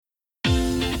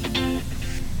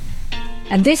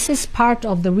And this is part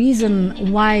of the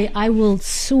reason why I will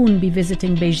soon be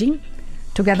visiting Beijing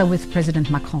together with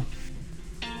President Macron,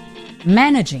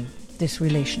 managing this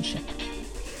relationship.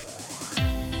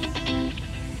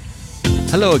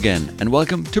 Hello again, and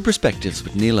welcome to Perspectives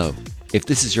with Nilo. If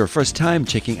this is your first time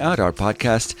checking out our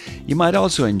podcast, you might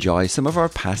also enjoy some of our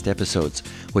past episodes,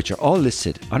 which are all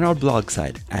listed on our blog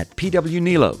site at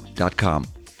pwnilo.com.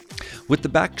 With the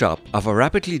backdrop of a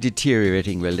rapidly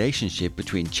deteriorating relationship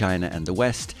between China and the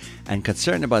West and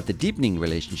concern about the deepening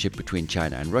relationship between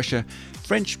China and Russia,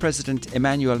 French President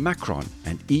Emmanuel Macron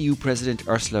and EU President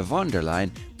Ursula von der Leyen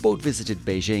both visited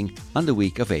Beijing on the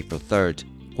week of April 3rd.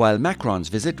 While Macron's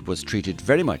visit was treated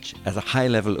very much as a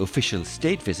high-level official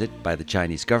state visit by the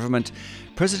Chinese government,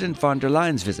 President von der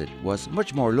Leyen's visit was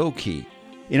much more low-key.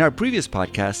 In our previous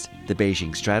podcast, The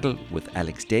Beijing Straddle, with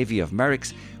Alex Davey of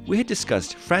Merix, we had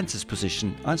discussed France's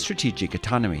position on strategic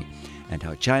autonomy and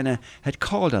how China had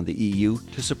called on the EU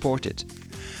to support it.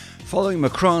 Following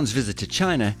Macron's visit to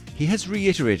China, he has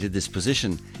reiterated this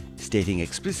position, stating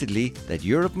explicitly that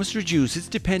Europe must reduce its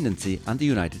dependency on the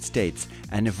United States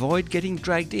and avoid getting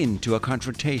dragged into a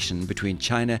confrontation between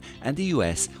China and the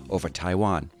US over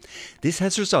Taiwan. This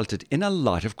has resulted in a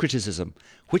lot of criticism,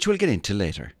 which we'll get into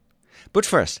later. But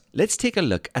first, let's take a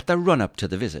look at the run-up to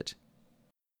the visit.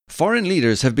 Foreign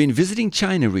leaders have been visiting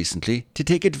China recently to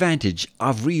take advantage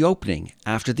of reopening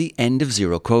after the end of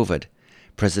zero COVID.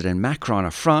 President Macron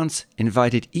of France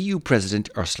invited EU President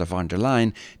Ursula von der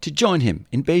Leyen to join him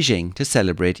in Beijing to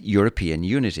celebrate European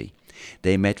unity.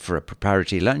 They met for a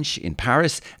preparatory lunch in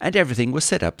Paris and everything was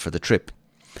set up for the trip.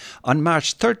 On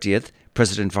March 30th,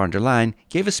 President von der Leyen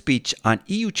gave a speech on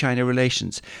EU-China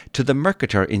relations to the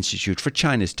Mercator Institute for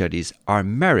China Studies, or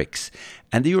Merix,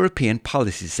 and the European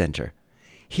Policy Centre.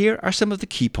 Here are some of the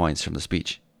key points from the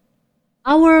speech.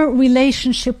 Our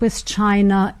relationship with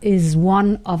China is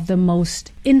one of the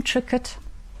most intricate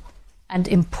and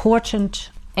important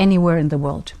anywhere in the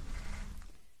world.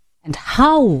 And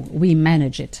how we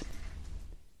manage it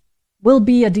will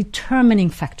be a determining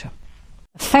factor.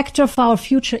 A factor for our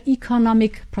future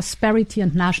economic prosperity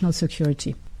and national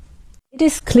security. It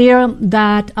is clear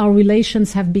that our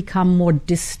relations have become more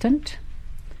distant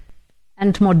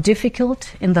and more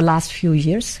difficult in the last few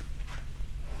years.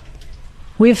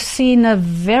 We've seen a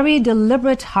very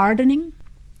deliberate hardening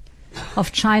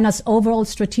of China's overall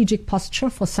strategic posture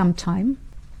for some time,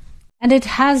 and it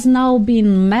has now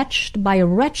been matched by a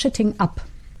ratcheting up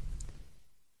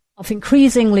of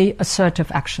increasingly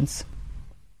assertive actions.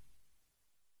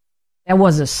 There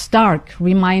was a stark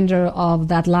reminder of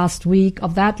that last week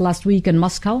in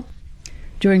Moscow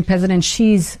during President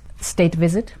Xi's state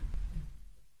visit.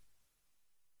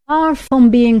 Far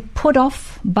from being put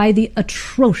off by the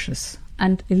atrocious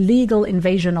and illegal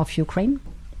invasion of Ukraine,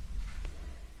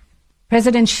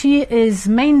 President Xi is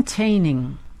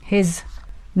maintaining his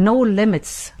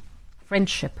no-limits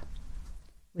friendship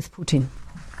with Putin.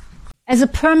 As a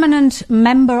permanent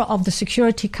member of the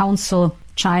Security Council,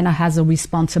 China has a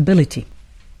responsibility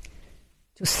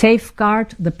to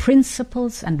safeguard the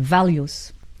principles and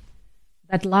values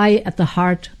that lie at the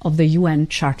heart of the UN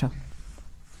Charter.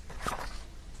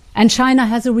 And China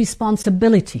has a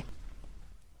responsibility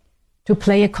to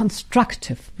play a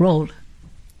constructive role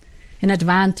in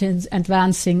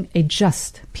advancing a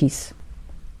just peace.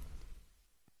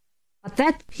 But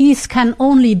that peace can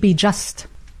only be just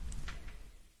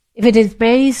if it is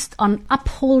based on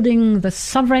upholding the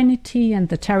sovereignty and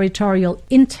the territorial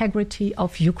integrity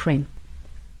of Ukraine.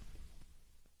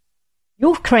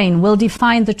 Ukraine will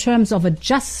define the terms of a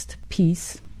just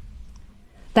peace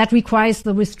that requires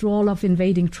the withdrawal of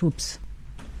invading troops.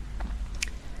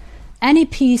 Any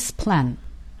peace plan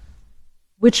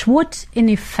which would in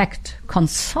effect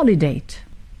consolidate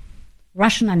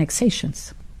Russian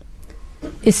annexations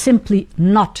is simply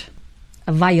not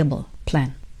a viable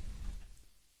plan.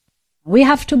 We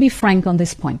have to be frank on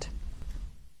this point.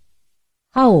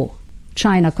 How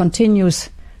China continues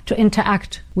to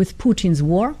interact with Putin's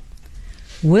war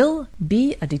will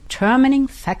be a determining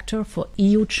factor for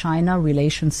EU-China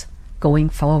relations going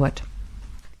forward.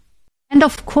 And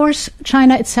of course,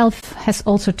 China itself has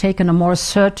also taken a more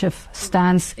assertive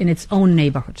stance in its own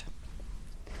neighborhood.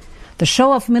 The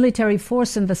show of military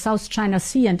force in the South China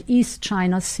Sea and East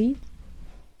China Sea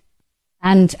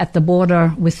and at the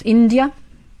border with India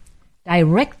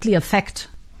directly affect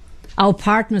our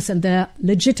partners and their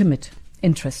legitimate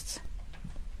interests.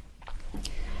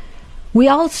 We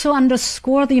also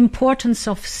underscore the importance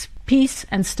of peace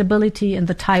and stability in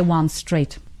the Taiwan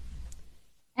Strait.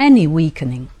 Any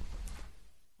weakening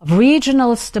of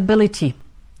regional stability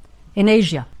in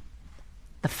Asia,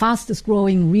 the fastest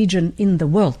growing region in the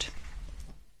world,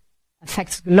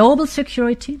 affects global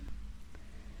security,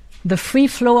 the free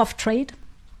flow of trade,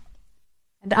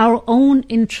 and our own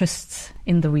interests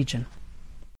in the region.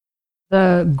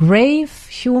 The grave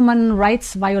human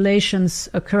rights violations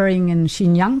occurring in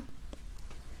Xinjiang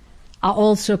are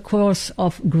also a cause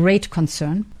of great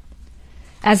concern,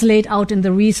 as laid out in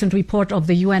the recent report of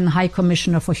the UN High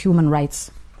Commissioner for Human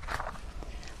Rights.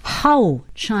 How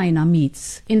China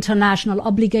meets international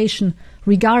obligation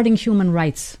regarding human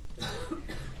rights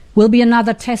will be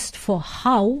another test for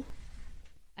how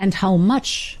and how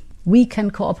much we can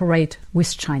cooperate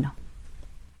with China.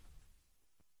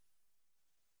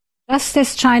 Just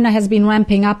as China has been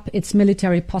ramping up its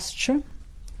military posture,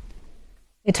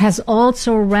 it has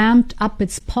also ramped up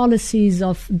its policies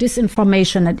of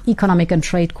disinformation and economic and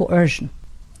trade coercion.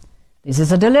 This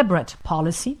is a deliberate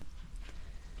policy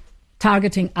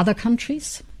targeting other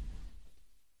countries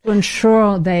to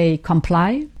ensure they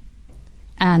comply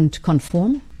and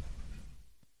conform.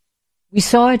 We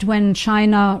saw it when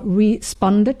China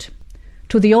responded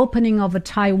to the opening of a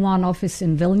Taiwan office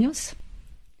in Vilnius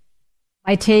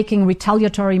by taking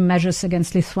retaliatory measures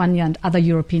against Lithuania and other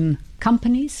European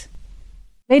companies.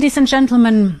 Ladies and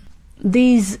gentlemen,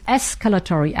 these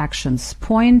escalatory actions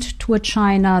point to a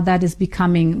China that is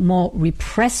becoming more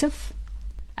repressive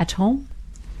at home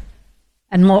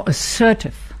and more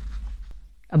assertive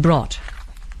abroad.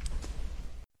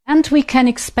 And we can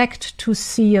expect to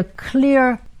see a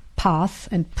clear path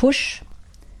and push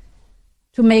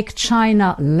to make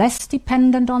China less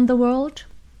dependent on the world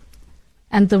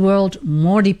and the world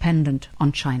more dependent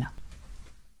on China.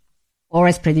 Or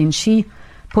as President Xi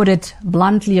put it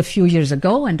bluntly a few years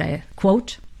ago, and I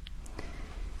quote,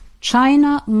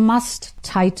 China must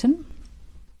tighten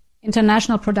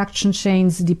international production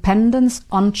chains' dependence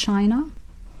on China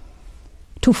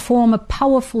to form a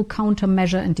powerful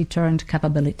countermeasure and deterrent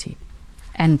capability.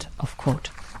 End of quote.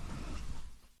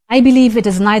 I believe it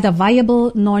is neither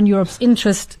viable nor in Europe's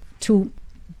interest to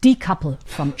decouple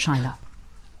from China.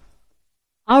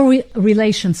 Our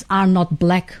relations are not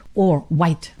black or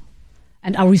white,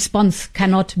 and our response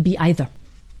cannot be either.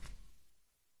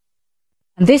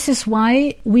 And this is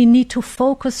why we need to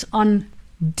focus on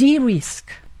de-risk,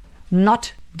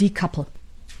 not decouple.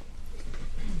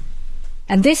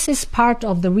 And this is part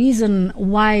of the reason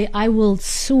why I will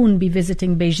soon be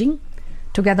visiting Beijing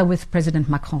together with President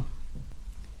Macron.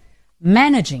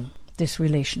 Managing this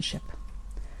relationship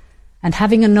and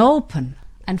having an open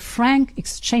and frank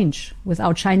exchange with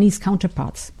our Chinese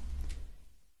counterparts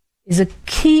is a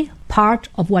key part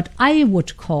of what I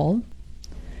would call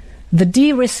the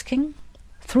de-risking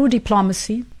through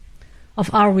diplomacy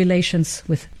of our relations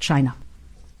with China.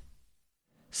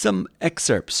 Some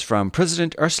excerpts from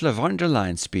President Ursula von der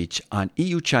Leyen's speech on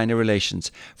EU-China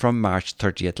relations from March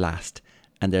 30th last,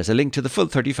 and there's a link to the full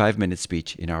 35-minute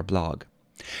speech in our blog.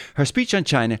 Her speech on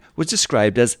China was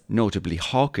described as notably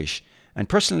hawkish, and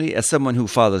personally, as someone who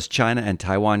follows China and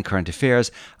Taiwan current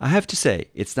affairs, I have to say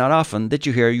it's not often that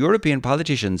you hear European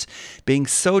politicians being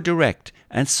so direct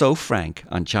and so frank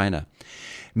on China.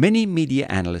 Many media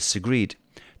analysts agreed.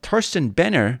 Thorsten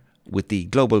Benner, with the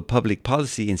Global Public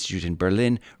Policy Institute in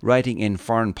Berlin, writing in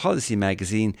Foreign Policy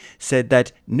magazine, said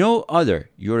that no other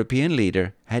European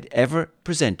leader had ever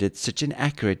presented such an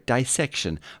accurate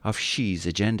dissection of Xi's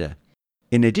agenda.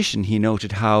 In addition, he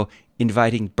noted how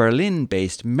inviting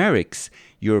Berlin-based Merix,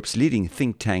 Europe's leading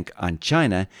think tank on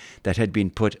China, that had been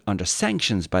put under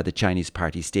sanctions by the Chinese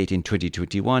Party state in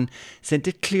 2021, sent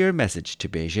a clear message to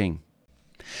Beijing.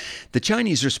 The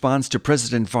Chinese response to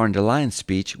President von der Leyen's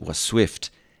speech was swift.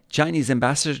 Chinese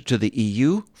ambassador to the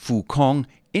EU, Fu Kong,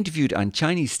 interviewed on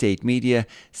Chinese state media,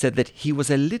 said that he was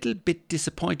a little bit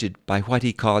disappointed by what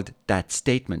he called that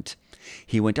statement.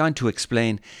 He went on to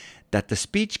explain that the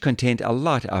speech contained a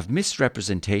lot of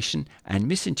misrepresentation and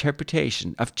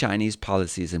misinterpretation of Chinese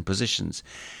policies and positions,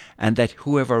 and that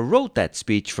whoever wrote that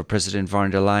speech for President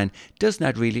von der Leyen does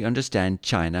not really understand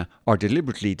China or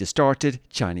deliberately distorted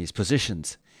Chinese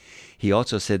positions. He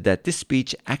also said that this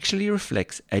speech actually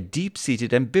reflects a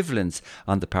deep-seated ambivalence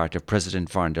on the part of President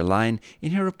von der Leyen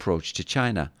in her approach to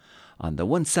China. On the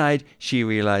one side, she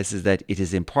realises that it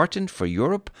is important for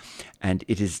Europe and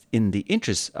it is in the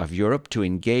interests of Europe to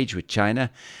engage with China.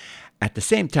 At the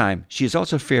same time, she is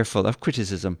also fearful of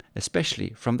criticism,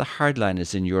 especially from the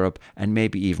hardliners in Europe and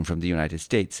maybe even from the United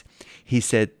States. He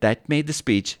said that made the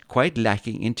speech quite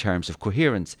lacking in terms of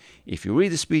coherence. If you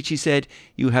read the speech, he said,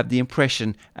 you have the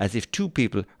impression as if two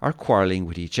people are quarrelling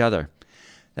with each other.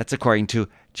 That's according to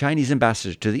Chinese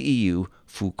ambassador to the EU,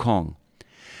 Fu Kong.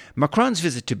 Macron's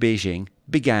visit to Beijing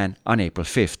began on April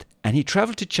 5th, and he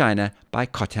travelled to China by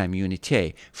Cotam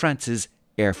Unité, France's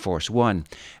Air Force One,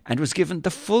 and was given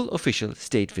the full official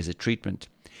state visit treatment.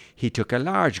 He took a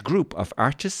large group of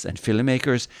artists and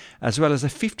filmmakers, as well as a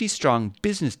 50-strong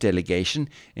business delegation,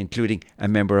 including a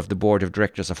member of the board of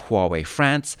directors of Huawei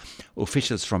France,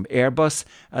 officials from Airbus,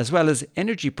 as well as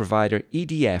energy provider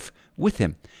EDF, with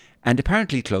him, and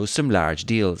apparently closed some large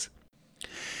deals.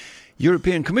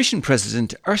 European Commission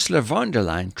President Ursula von der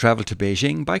Leyen travelled to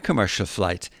Beijing by commercial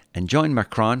flight and joined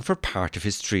Macron for part of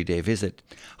his 3-day visit.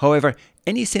 However,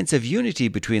 any sense of unity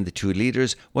between the two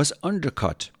leaders was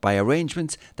undercut by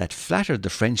arrangements that flattered the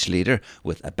French leader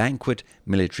with a banquet,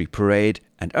 military parade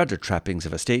and other trappings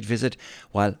of a state visit,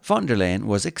 while von der Leyen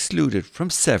was excluded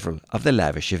from several of the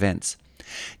lavish events.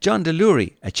 John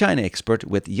Delury, a China expert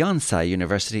with Yonsei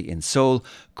University in Seoul,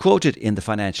 quoted in the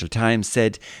Financial Times,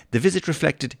 said the visit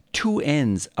reflected two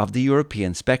ends of the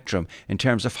European spectrum in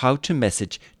terms of how to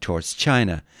message towards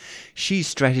China. Xi's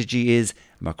strategy is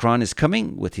Macron is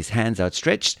coming with his hands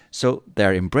outstretched, so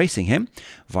they're embracing him.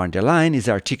 Von der Leyen is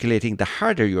articulating the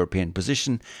harder European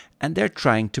position, and they're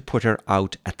trying to put her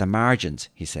out at the margins,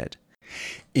 he said.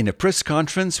 In a press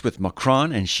conference with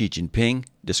Macron and Xi Jinping,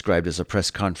 described as a press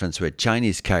conference with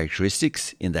Chinese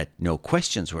characteristics in that no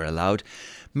questions were allowed,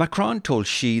 Macron told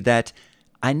Xi that,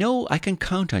 "I know I can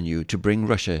count on you to bring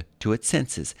Russia to its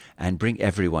senses and bring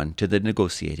everyone to the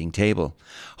negotiating table."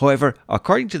 However,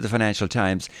 according to the Financial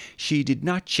Times, Xi did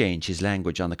not change his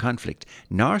language on the conflict,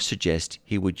 nor suggest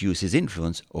he would use his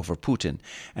influence over Putin,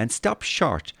 and stopped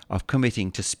short of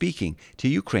committing to speaking to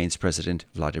Ukraine's President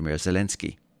Vladimir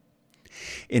Zelensky.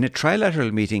 In a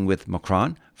trilateral meeting with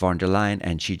Macron, von der Leyen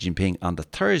and Xi Jinping on the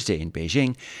Thursday in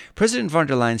Beijing, President von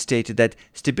der Leyen stated that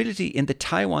stability in the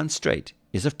Taiwan strait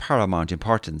is of paramount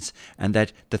importance and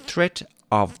that the threat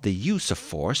of the use of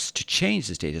force to change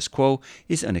the status quo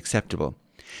is unacceptable.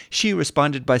 Xi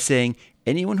responded by saying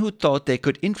anyone who thought they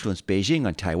could influence Beijing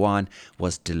on Taiwan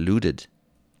was deluded.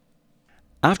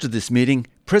 After this meeting,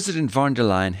 President von der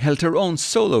Leyen held her own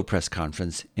solo press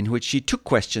conference in which she took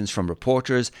questions from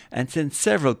reporters and sent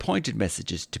several pointed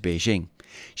messages to Beijing.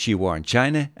 She warned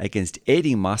China against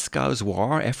aiding Moscow's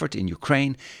war effort in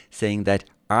Ukraine, saying that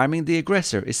arming the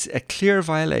aggressor is a clear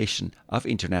violation of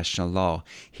international law.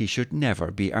 He should never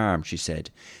be armed, she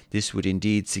said. This would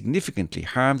indeed significantly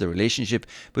harm the relationship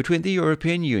between the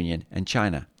European Union and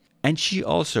China. And she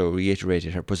also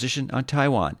reiterated her position on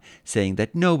Taiwan, saying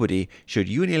that nobody should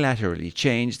unilaterally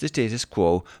change the status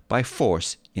quo by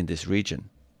force in this region.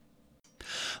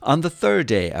 On the third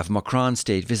day of Macron's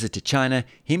state visit to China,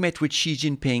 he met with Xi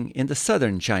Jinping in the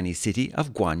southern Chinese city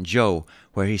of Guangzhou,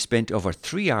 where he spent over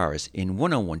 3 hours in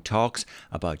one-on-one talks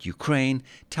about Ukraine,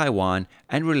 Taiwan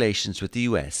and relations with the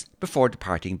US before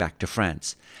departing back to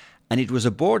France. And it was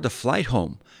aboard the flight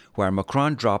home where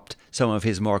Macron dropped some of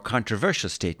his more controversial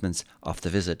statements of the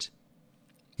visit.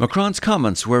 Macron's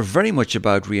comments were very much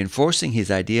about reinforcing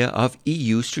his idea of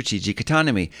EU strategic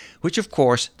autonomy, which of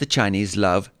course the Chinese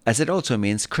love, as it also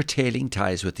means curtailing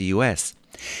ties with the US.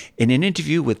 In an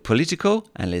interview with Politico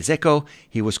and Les Echos,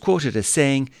 he was quoted as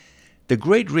saying, "The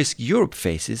great risk Europe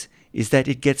faces is that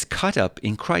it gets caught up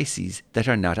in crises that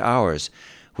are not ours,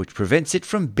 which prevents it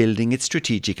from building its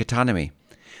strategic autonomy.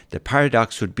 The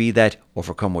paradox would be that,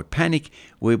 overcome with panic,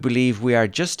 we believe we are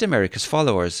just America's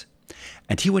followers."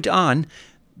 And he went on,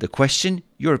 "The question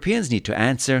Europeans need to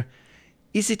answer,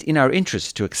 is it in our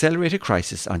interest to accelerate a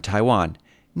crisis on Taiwan?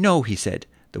 No," he said,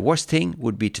 "the worst thing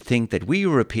would be to think that we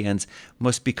Europeans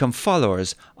must become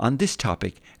followers on this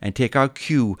topic and take our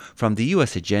cue from the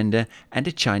US agenda and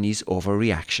a Chinese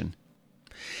overreaction."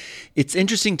 It's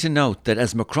interesting to note that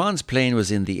as Macron's plane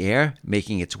was in the air,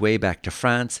 making its way back to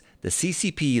France, the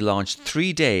CCP launched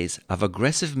 3 days of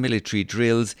aggressive military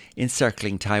drills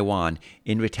encircling Taiwan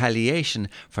in retaliation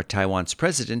for Taiwan's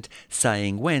President Tsai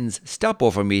Ing-wen's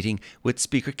stopover meeting with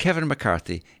Speaker Kevin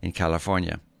McCarthy in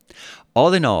California.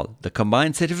 All in all, the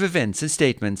combined set of events and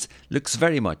statements looks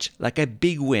very much like a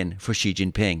big win for Xi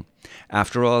Jinping.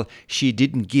 After all, Xi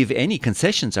didn't give any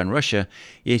concessions on Russia,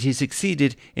 yet he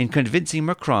succeeded in convincing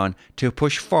Macron to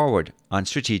push forward on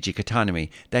strategic autonomy,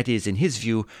 that is, in his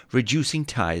view, reducing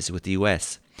ties with the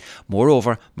US.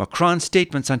 Moreover, Macron's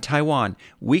statements on Taiwan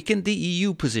weakened the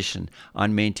EU position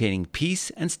on maintaining peace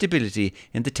and stability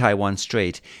in the Taiwan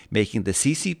Strait, making the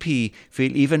CCP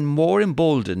feel even more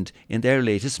emboldened in their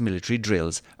latest military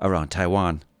drills around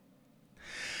Taiwan.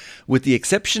 With the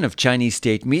exception of Chinese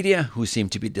state media, who seem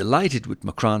to be delighted with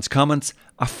Macron's comments,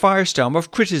 a firestorm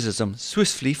of criticism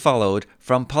swiftly followed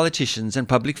from politicians and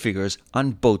public figures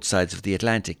on both sides of the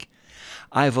Atlantic.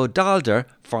 Ivo Daalder,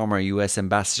 former US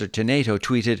ambassador to NATO,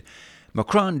 tweeted,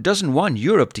 Macron doesn't want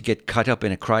Europe to get caught up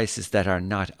in a crisis that are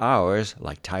not ours,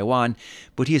 like Taiwan,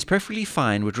 but he is perfectly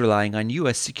fine with relying on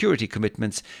US security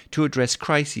commitments to address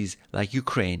crises like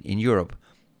Ukraine in Europe.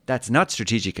 That's not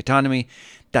strategic autonomy,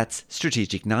 that's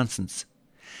strategic nonsense.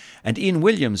 And Ian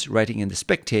Williams, writing in The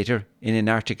Spectator in an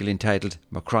article entitled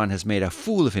 "Macron has made a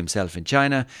fool of himself in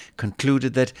China,"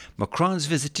 concluded that Macron's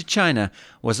visit to China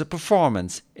was a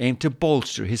performance aimed to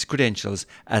bolster his credentials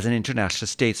as an international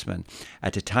statesman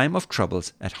at a time of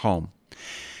troubles at home.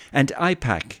 And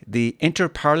IPAC, the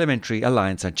Inter-Parliamentary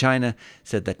Alliance on China,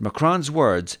 said that Macron's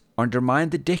words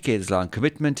undermined the decades-long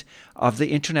commitment of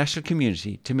the international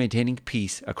community to maintaining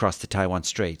peace across the Taiwan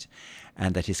Strait,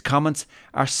 and that his comments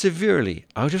are severely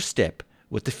out of step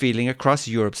with the feeling across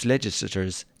Europe's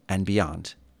legislators and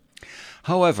beyond.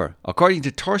 However, according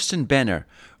to Thorsten Benner,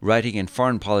 writing in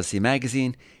Foreign Policy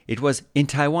magazine, it was in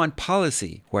Taiwan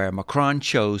policy where Macron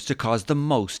chose to cause the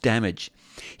most damage.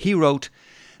 He wrote,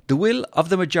 "The will of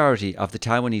the majority of the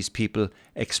Taiwanese people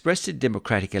expressed in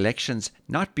democratic elections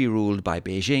not be ruled by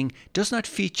Beijing does not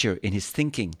feature in his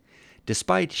thinking.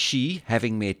 Despite Xi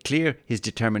having made clear his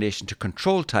determination to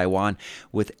control Taiwan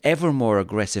with ever more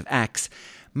aggressive acts,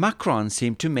 Macron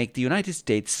seemed to make the United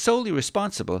States solely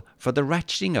responsible for the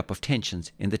ratcheting up of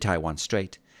tensions in the Taiwan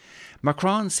Strait.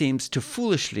 Macron seems to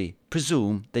foolishly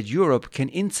presume that Europe can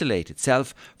insulate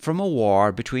itself from a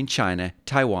war between China,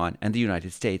 Taiwan and the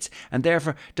United States, and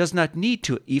therefore does not need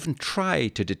to even try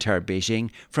to deter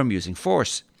Beijing from using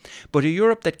force. But a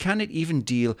Europe that cannot even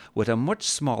deal with a much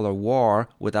smaller war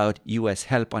without US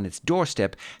help on its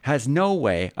doorstep has no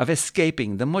way of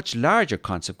escaping the much larger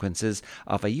consequences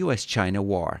of a US-China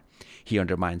war. He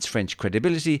undermines French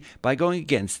credibility by going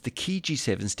against the key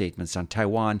G7 statements on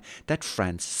Taiwan that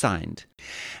France signed."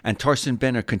 And Thorsten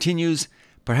Benner continues,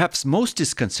 "Perhaps most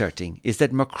disconcerting is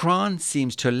that Macron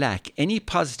seems to lack any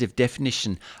positive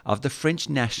definition of the French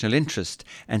national interest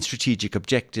and strategic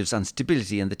objectives on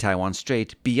stability in the Taiwan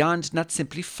Strait beyond not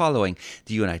simply following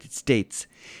the United States.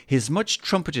 His much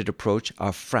trumpeted approach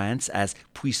of France as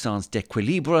puissance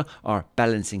d'équilibre, or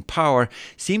balancing power,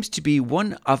 seems to be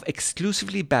one of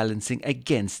exclusively balancing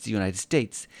against the United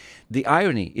States. The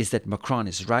irony is that Macron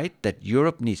is right that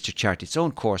Europe needs to chart its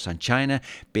own course on China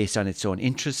based on its own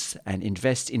interests and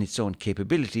invest in its own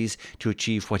capabilities to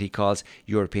achieve what he calls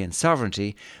European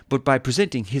sovereignty, but by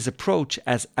presenting his approach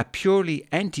as a purely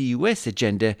anti-US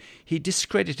agenda, he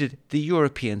discredited the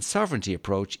European sovereignty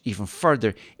approach even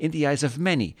further in the eyes of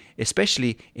many,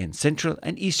 especially in Central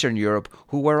and Eastern Europe,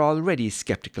 who were already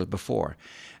sceptical before.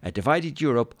 A divided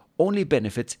Europe only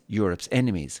benefits Europe's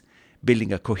enemies.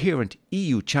 Building a coherent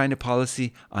EU-China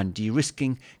policy on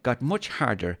de-risking got much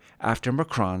harder after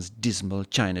Macron's dismal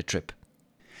China trip.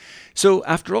 So,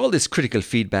 after all this critical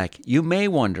feedback, you may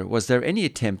wonder, was there any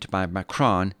attempt by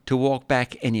Macron to walk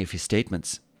back any of his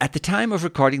statements? At the time of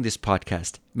recording this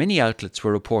podcast, many outlets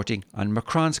were reporting on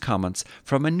Macron's comments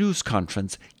from a news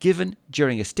conference given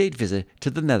during a state visit to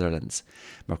the Netherlands.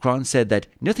 Macron said that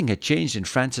nothing had changed in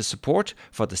France's support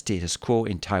for the status quo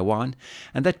in Taiwan,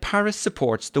 and that Paris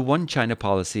supports the One China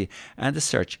policy and the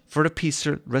search for a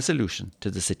peaceful resolution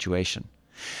to the situation.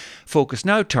 Focus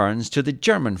now turns to the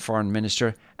German Foreign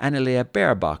Minister Annalena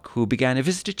Baerbock, who began a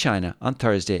visit to China on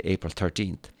Thursday, April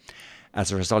 13th. As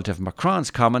a result of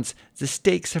Macron's comments, the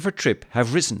stakes of her trip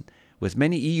have risen, with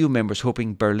many EU members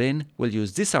hoping Berlin will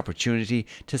use this opportunity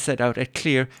to set out a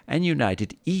clear and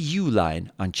united EU line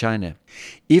on China.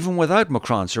 Even without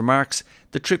Macron's remarks,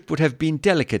 the trip would have been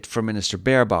delicate for Minister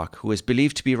Baerbock, who is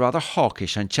believed to be rather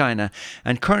hawkish on China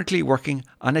and currently working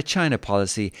on a China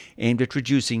policy aimed at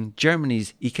reducing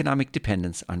Germany's economic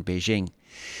dependence on Beijing.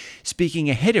 Speaking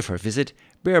ahead of her visit,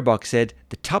 Baerbock said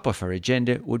the top of her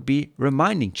agenda would be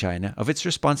reminding China of its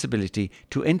responsibility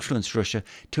to influence Russia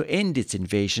to end its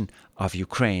invasion of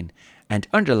Ukraine, and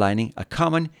underlining a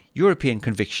common European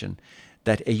conviction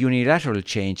that a unilateral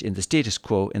change in the status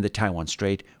quo in the Taiwan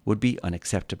Strait would be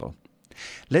unacceptable.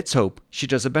 Let's hope she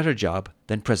does a better job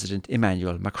than President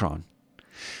Emmanuel Macron.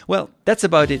 Well, that's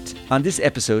about it on this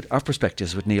episode of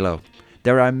Perspectives with Nilo.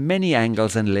 There are many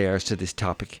angles and layers to this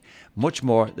topic, much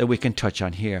more that we can touch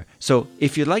on here. So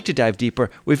if you'd like to dive deeper,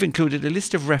 we've included a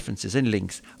list of references and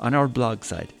links on our blog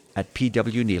site at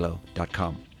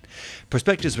pwnilo.com.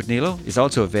 Perspectives with Nilo is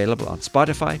also available on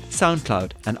Spotify,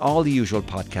 SoundCloud, and all the usual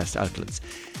podcast outlets.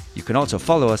 You can also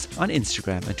follow us on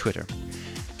Instagram and Twitter.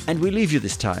 And we leave you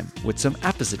this time with some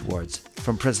apposite words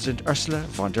from President Ursula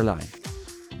von der Leyen.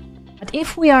 But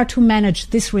if we are to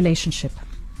manage this relationship,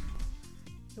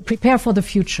 to prepare for the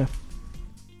future,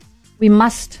 we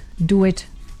must do it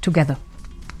together.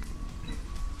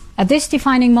 At this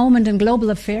defining moment in global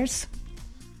affairs,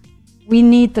 we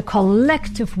need the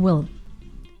collective will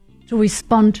to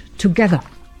respond together.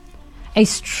 A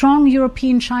strong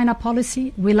European-China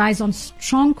policy relies on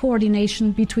strong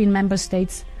coordination between member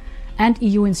states and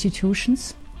EU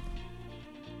institutions,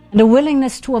 and a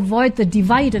willingness to avoid the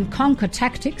divide and conquer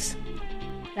tactics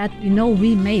that we know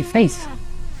we may face.